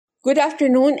Good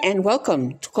afternoon and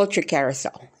welcome to Culture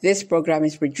Carousel. This program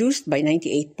is produced by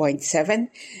 98.7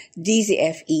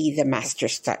 DZFE The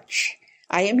Master's Touch.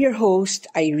 I am your host,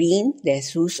 Irene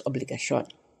Obligacion.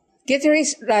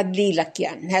 Guitarist Radlee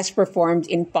Laquian has performed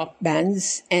in pop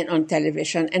bands and on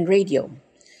television and radio.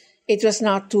 It was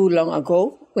not too long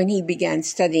ago when he began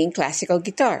studying classical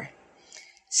guitar.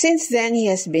 Since then, he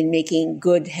has been making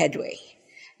good headway,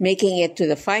 making it to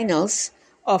the finals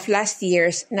of last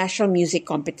year's national music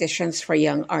competitions for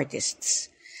young artists,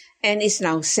 and is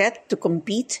now set to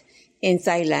compete in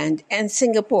Thailand and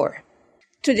Singapore.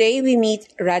 Today we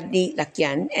meet Radlee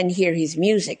Laquian and hear his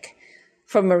music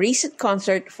from a recent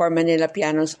concert for Manila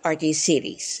Piano's Artist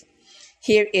Series.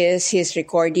 Here is his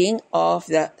recording of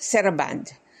the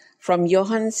Saraband from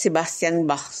Johann Sebastian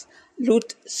Bach's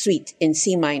Lute Suite in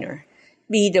C minor,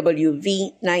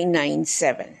 BWV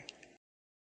 997.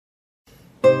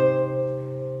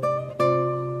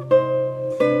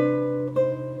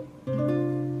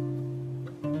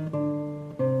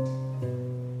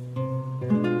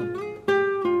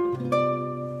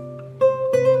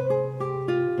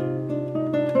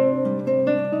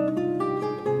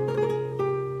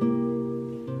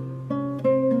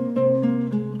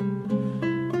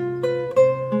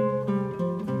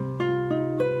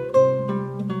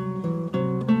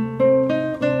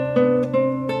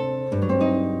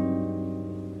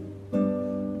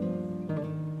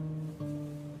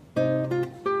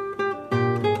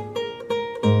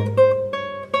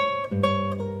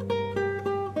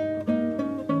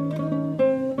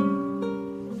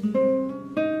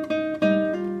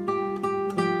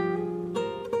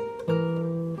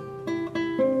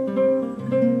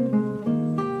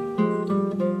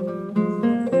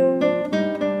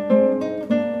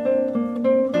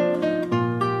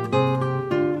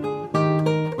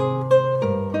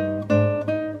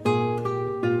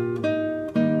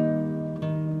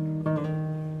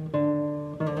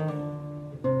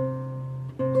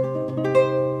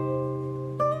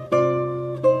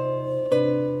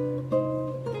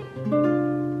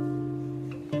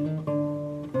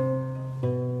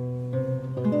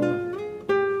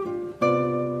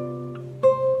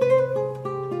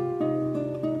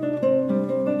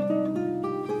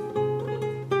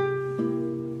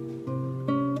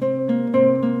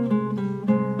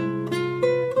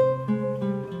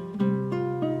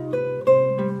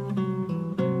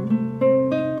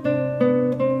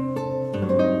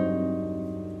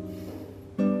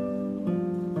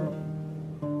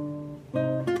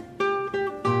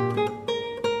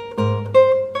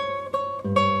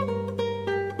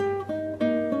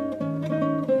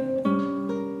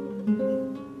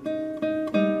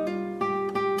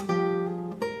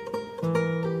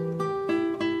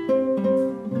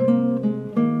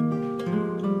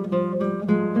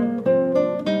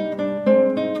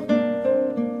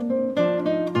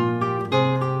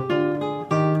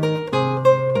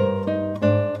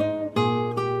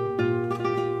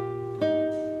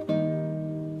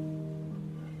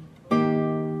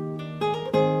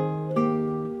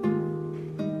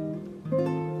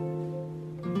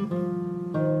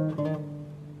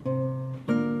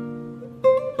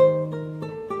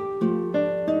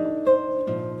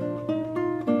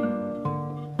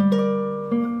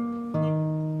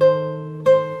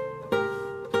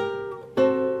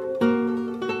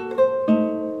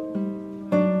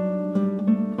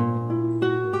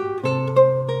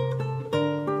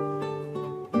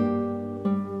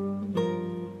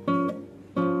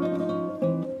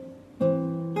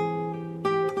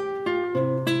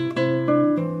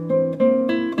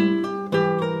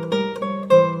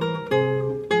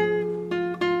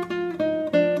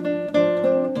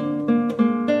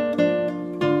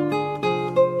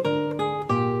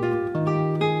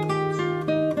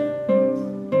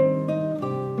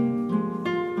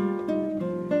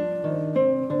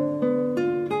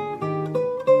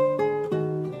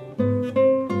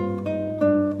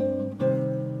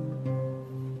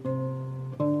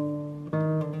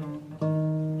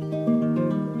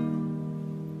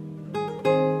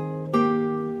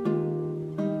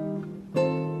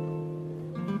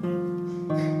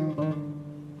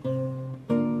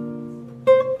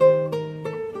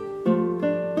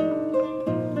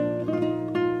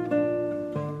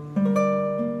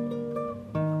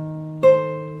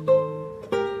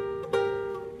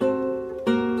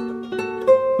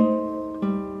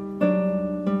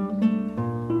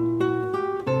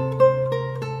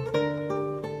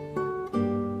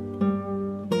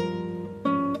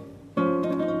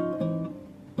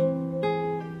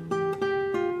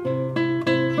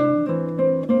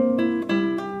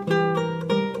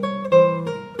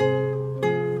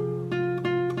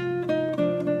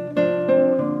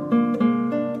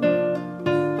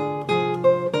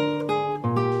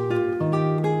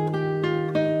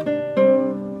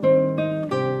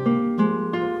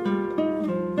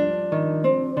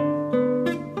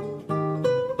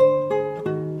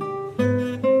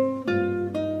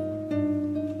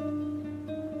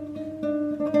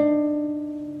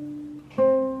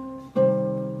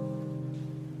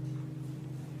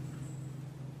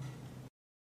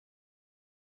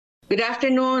 Good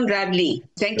afternoon, Radlee.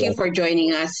 Thank you for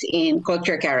joining us in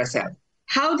Culture Carousel.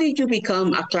 How did you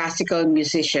become a classical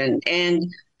musician, and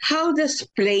how does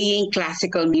playing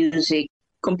classical music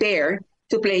compare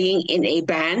to playing in a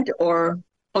band or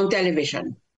on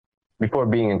television? Before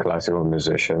being a classical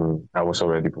musician, I was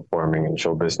already performing in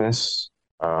show business,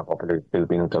 popular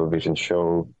Filipino television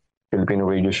show, Filipino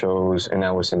radio shows, and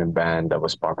I was in a band that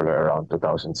was popular around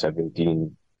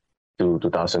 2017 to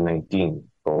 2019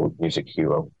 called Music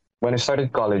Hero. When I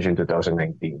started college in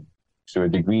 2019, to a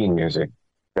degree in music,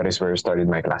 that is where I started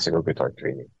my classical guitar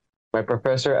training. My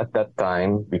professor at that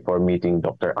time, before meeting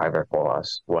Dr. Ivor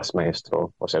Coas, was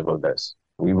maestro Jose Valdez.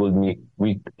 We would meet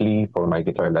weekly for my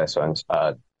guitar lessons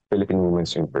at Philippine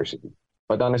Women's University.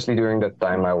 But honestly, during that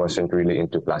time, I wasn't really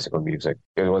into classical music.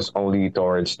 It was only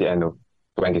towards the end of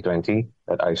 2020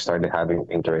 that I started having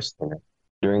interest in it.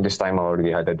 During this time, I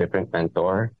already had a different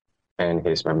mentor, and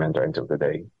he's my mentor until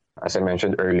today. As I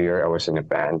mentioned earlier, I was in a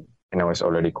band, and I was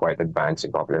already quite advanced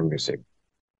in popular music.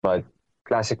 But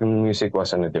classical music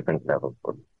was on a different level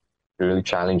for me. It really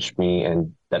challenged me,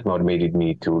 and that motivated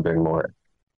me to learn more.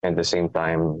 At the same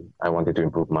time, I wanted to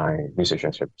improve my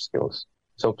musicianship skills.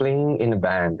 So playing in a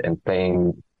band and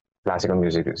playing classical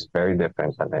music is very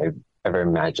different than I ever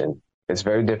imagined. It's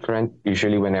very different.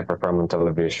 Usually when I perform on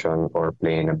television or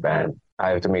play in a band, I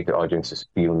have to make the audiences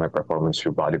feel my performance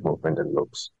through body movement and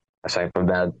looks. Aside from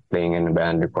that, playing in a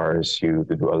band requires you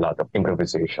to do a lot of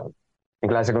improvisation. In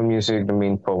classical music, the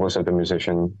main focus of the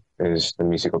musician is the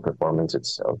musical performance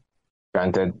itself.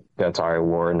 Granted, the attire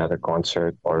worn at a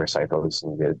concert or recital is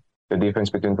needed. The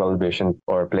difference between television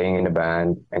or playing in a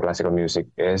band and classical music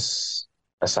is,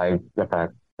 aside the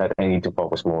fact that I need to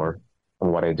focus more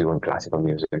on what I do in classical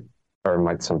music,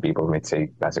 or some people might say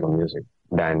classical music,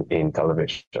 than in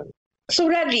television. So,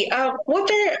 Radley,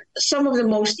 what are some of the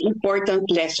most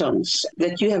important lessons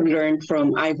that you have learned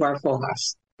from Ivar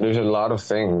Fogas? There's a lot of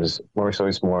things. More so,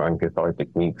 it's more on guitar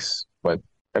techniques, but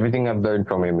everything I've learned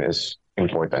from him is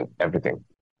important. Everything.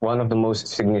 One of the most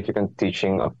significant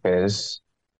teaching of his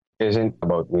isn't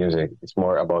about music. It's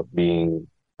more about being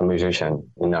a musician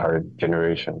in our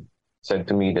generation. Said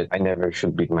to me that I never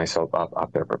should beat myself up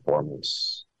after a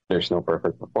performance. There's no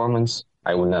perfect performance.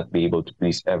 I will not be able to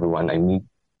please everyone I meet,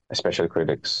 especially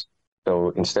critics.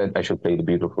 So instead, I should play the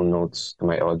beautiful notes to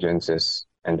my audiences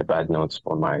and the bad notes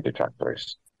for my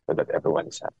detractors so that everyone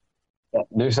is happy.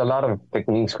 There's a lot of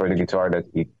techniques for the guitar that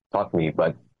he taught me,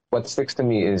 but what sticks to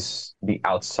me is the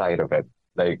outside of it.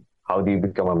 Like, how do you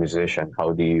become a musician?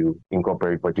 How do you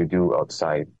incorporate what you do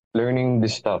outside? Learning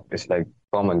this stuff is like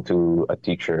common to a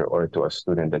teacher or to a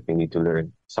student that you need to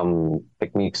learn some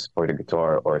techniques for the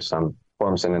guitar or some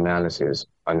forms and analysis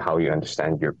on how you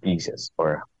understand your pieces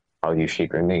or how you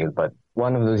shake your nail. But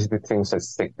one of those things that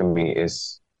stick to me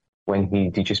is when he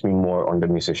teaches me more on the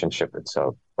musicianship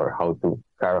itself or how to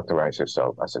characterize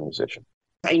yourself as a musician.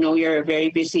 I know you're very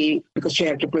busy because you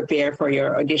have to prepare for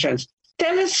your auditions.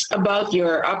 Tell us about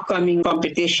your upcoming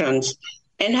competitions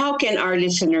and how can our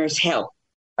listeners help?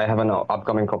 I have an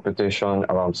upcoming competition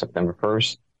around September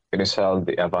 1st. It is held at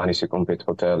the Avani Sukhumvit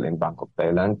Hotel in Bangkok,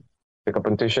 Thailand. The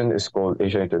competition is called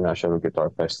Asia International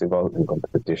Guitar Festival and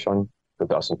Competition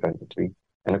 2023,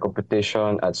 and a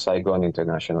competition at Saigon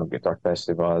International Guitar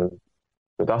Festival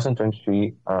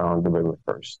 2023 around November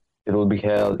 1st. It will be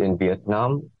held in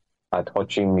Vietnam at Ho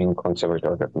Chi Minh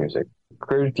Conservatory of Music.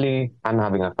 Currently, I'm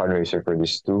having a fundraiser for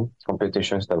these two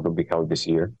competitions that will be held this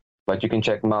year. But you can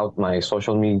check out my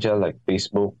social media like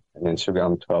Facebook and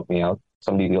Instagram to help me out.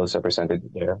 Some details are presented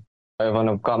there. I have an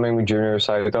upcoming junior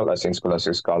recital at St.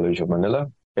 Scholastics College of Manila.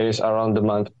 It is around the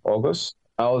month of August.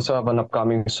 I also have an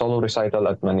upcoming solo recital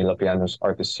at Manila Piano's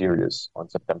Artist Series on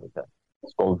September 10th.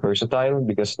 It's called Versatile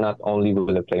because not only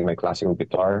will I play my classical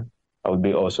guitar, I will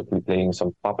be also playing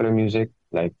some popular music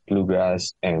like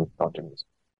bluegrass and country music.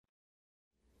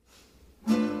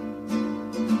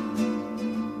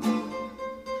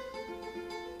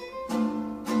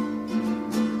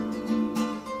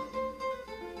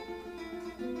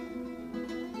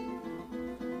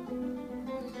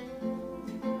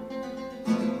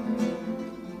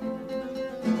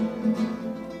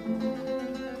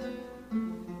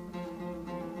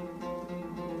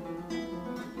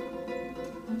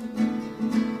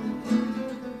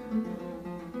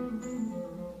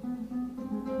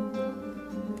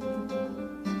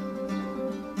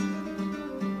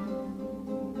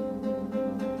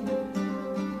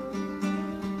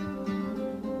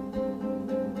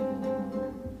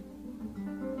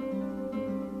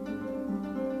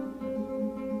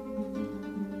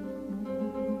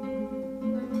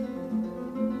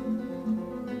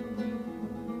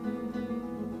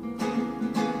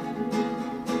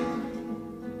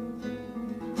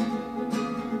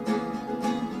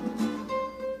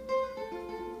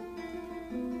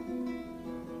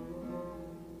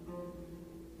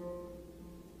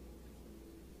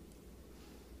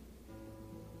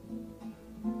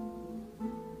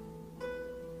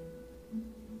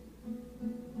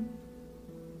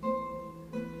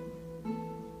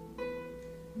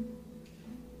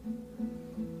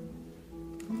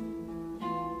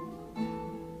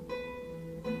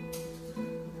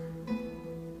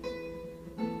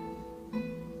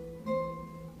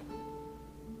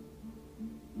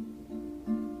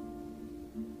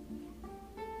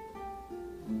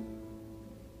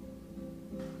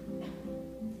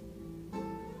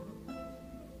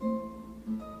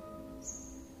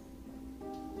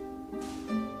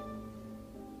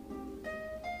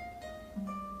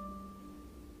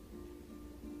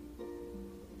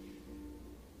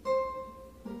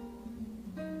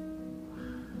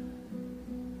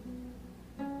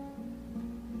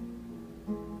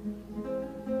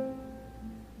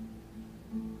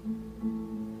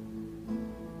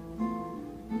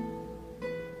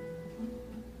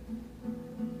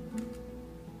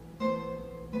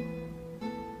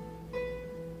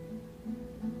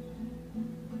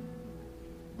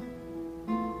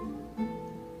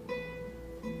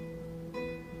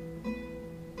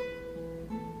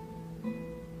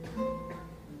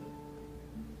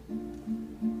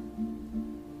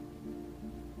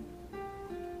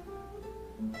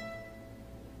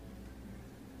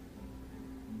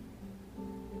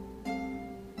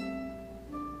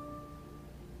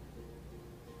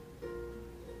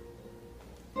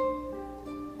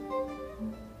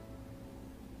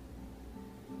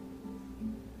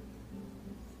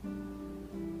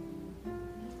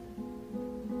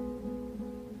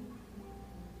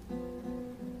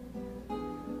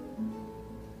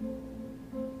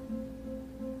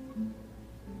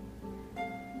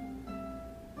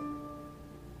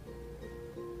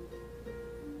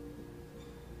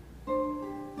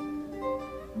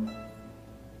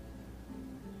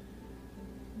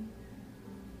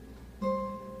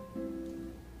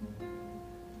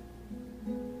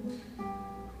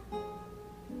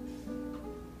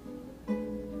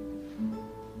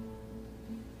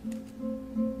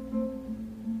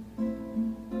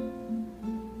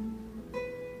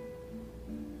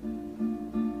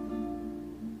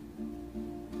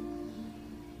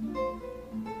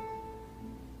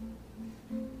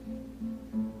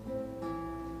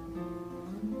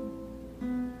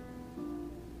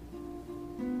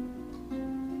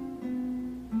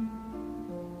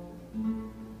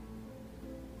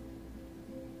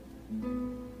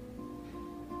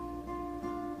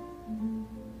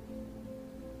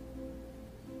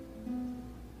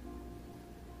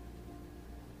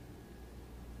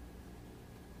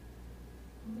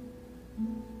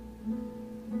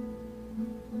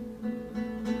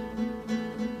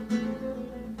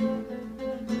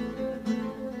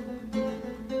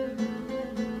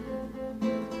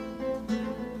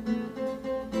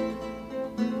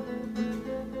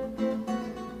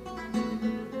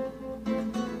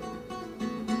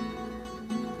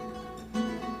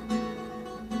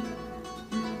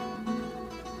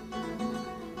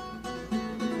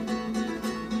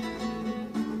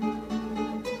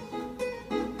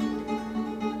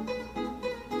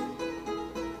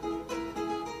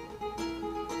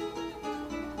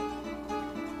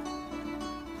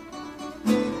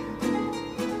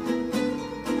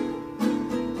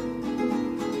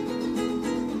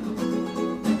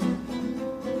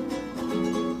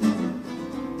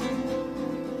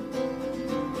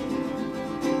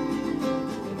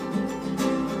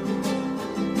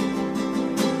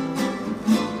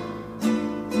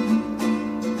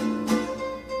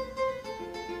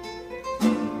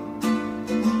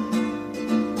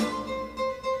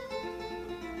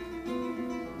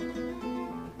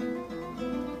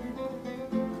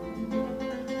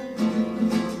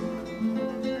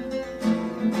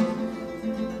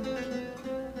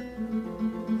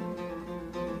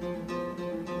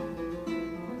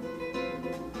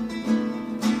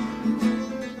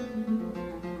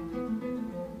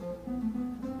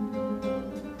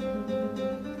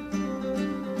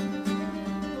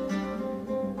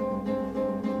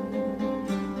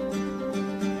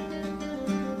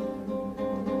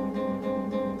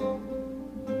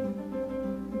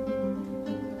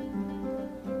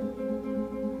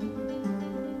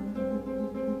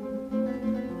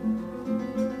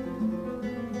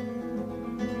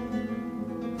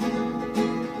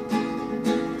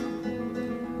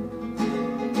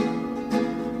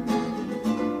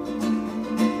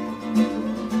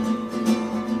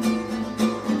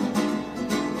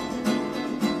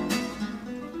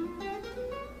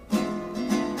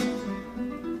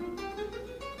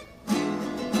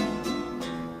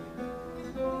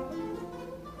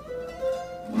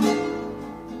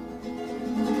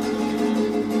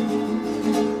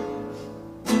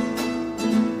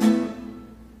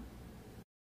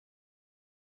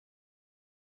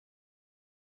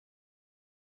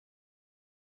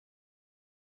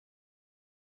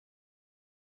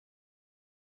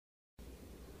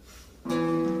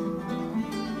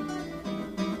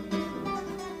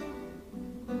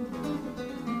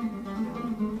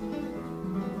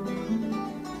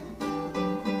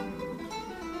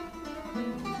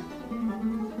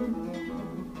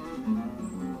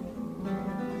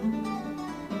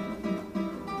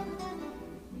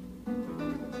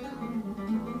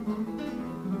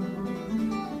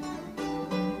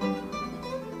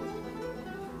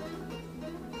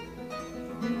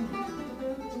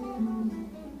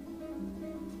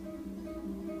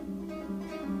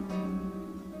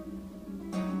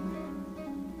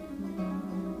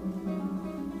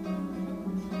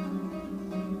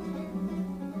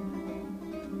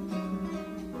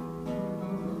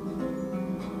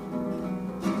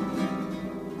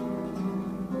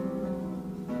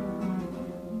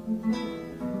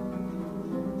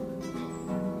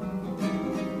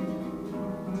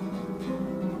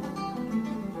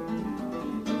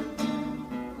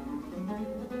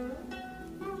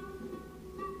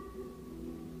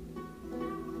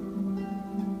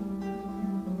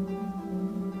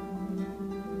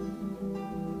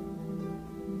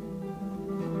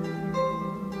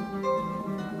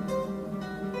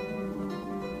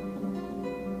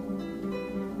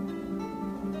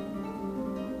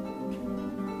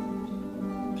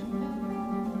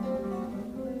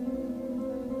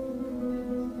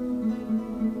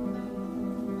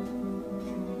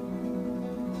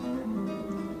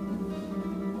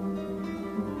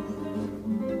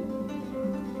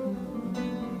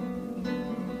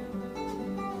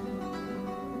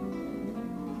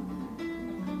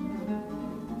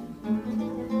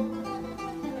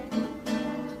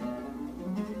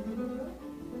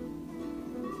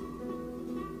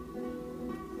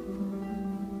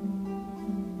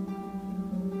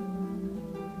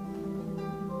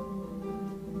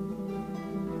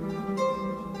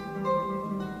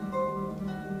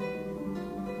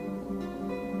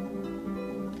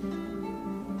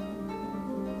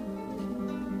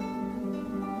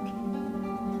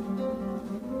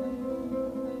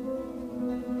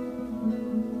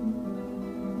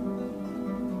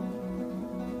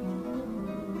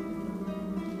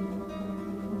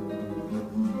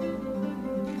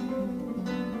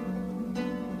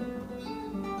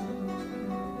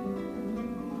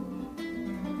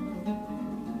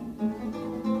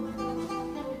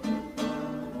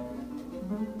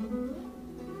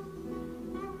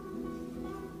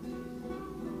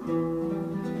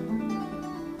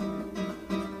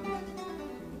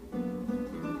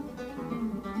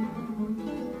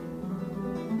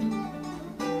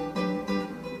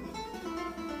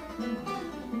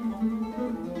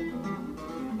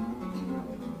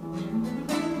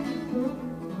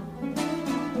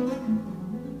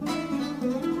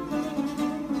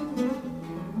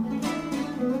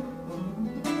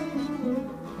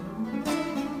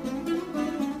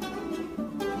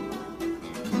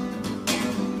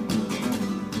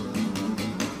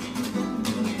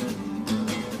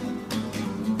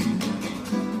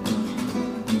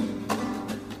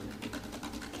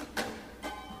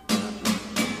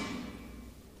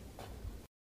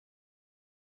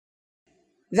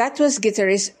 That was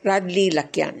guitarist Radlee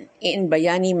Laquian in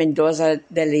Bayani Mendoza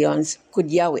de Leon's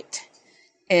Kudyawit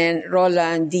and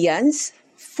Roland Dian's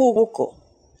Fubuko.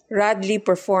 Radlee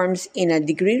performs in a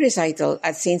degree recital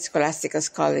at St. Scholastica's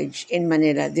College in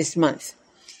Manila this month.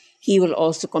 He will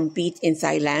also compete in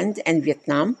Thailand and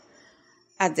Vietnam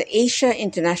at the Asia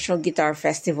International Guitar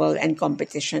Festival and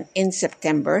Competition in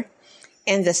September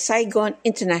and the Saigon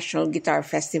International Guitar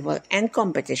Festival and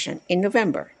Competition in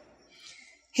November.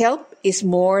 Help is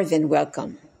more than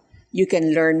welcome. You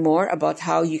can learn more about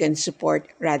how you can support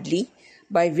Radlee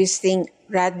by visiting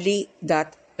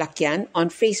radlee.laquian on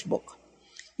Facebook.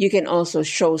 You can also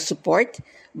show support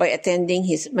by attending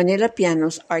his Manila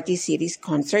Pianos Artist Series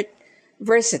concert,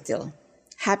 Versatile,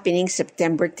 happening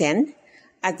September 10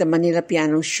 at the Manila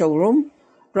Piano Showroom,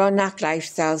 Ronak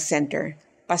Lifestyle Center,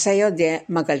 Paseo de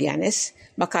Magallanes,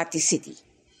 Makati City.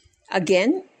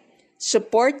 Again,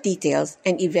 support details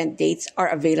and event dates are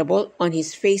available on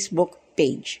his Facebook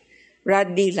page,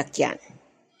 Radlee Laquian.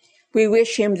 We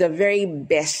wish him the very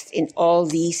best in all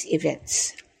these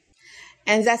events.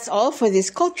 And that's all for this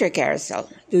Culture Carousel.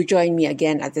 Do join me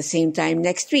again at the same time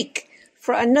next week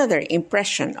for another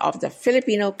impression of the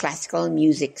Filipino classical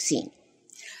music scene.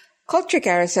 Culture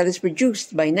Carousel is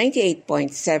produced by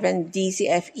 98.7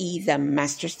 DZFE The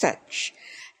Master's Touch.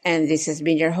 And this has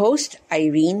been your host,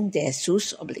 Irene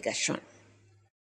Obligacion.